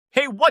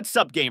Hey, what's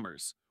up,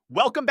 gamers?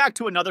 Welcome back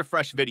to another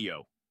fresh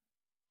video.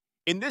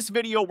 In this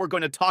video, we're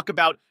going to talk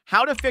about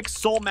how to fix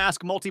Soulmask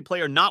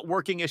multiplayer not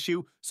working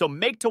issue, so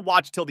make to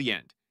watch till the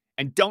end,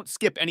 and don't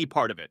skip any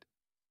part of it.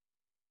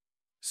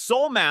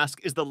 Soulmask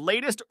is the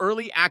latest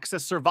early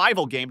access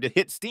survival game to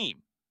hit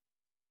Steam.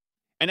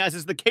 And as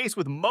is the case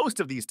with most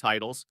of these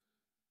titles,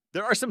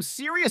 there are some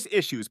serious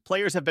issues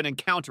players have been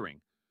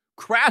encountering.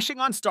 Crashing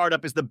on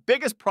startup is the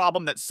biggest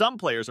problem that some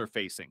players are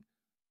facing.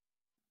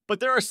 But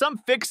there are some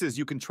fixes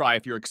you can try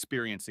if you're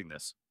experiencing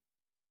this.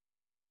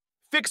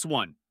 Fix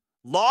 1.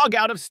 Log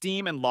out of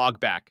Steam and log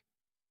back.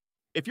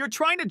 If you're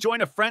trying to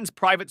join a friend's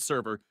private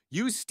server,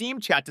 use Steam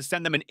Chat to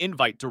send them an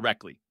invite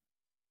directly.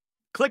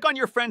 Click on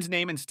your friend's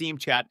name in Steam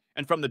Chat,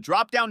 and from the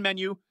drop-down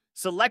menu,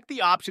 select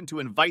the option to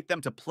invite them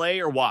to play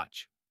or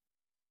watch.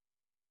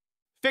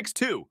 Fix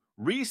 2.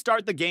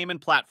 Restart the game and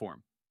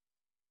platform.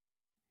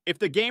 If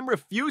the game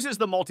refuses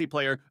the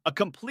multiplayer, a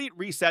complete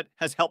reset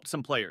has helped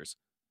some players.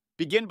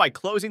 Begin by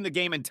closing the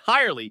game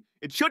entirely.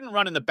 It shouldn't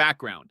run in the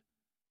background.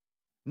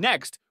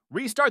 Next,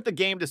 restart the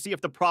game to see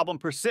if the problem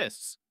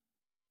persists.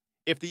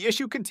 If the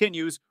issue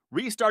continues,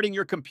 restarting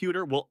your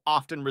computer will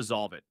often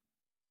resolve it.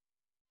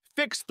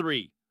 Fix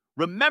 3.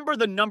 Remember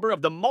the number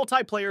of the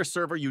multiplayer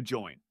server you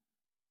join.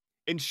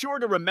 Ensure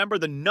to remember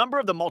the number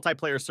of the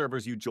multiplayer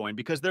servers you join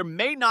because there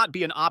may not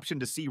be an option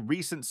to see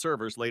recent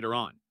servers later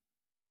on.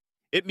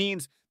 It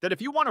means that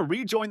if you want to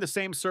rejoin the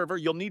same server,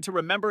 you'll need to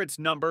remember its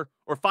number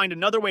or find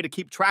another way to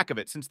keep track of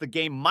it since the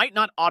game might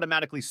not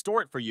automatically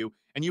store it for you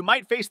and you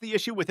might face the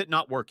issue with it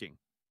not working.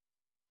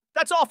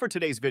 That's all for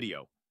today's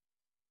video.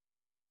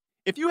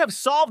 If you have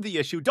solved the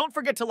issue, don't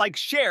forget to like,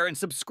 share, and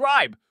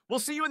subscribe. We'll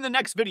see you in the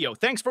next video.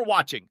 Thanks for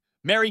watching.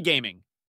 Merry gaming!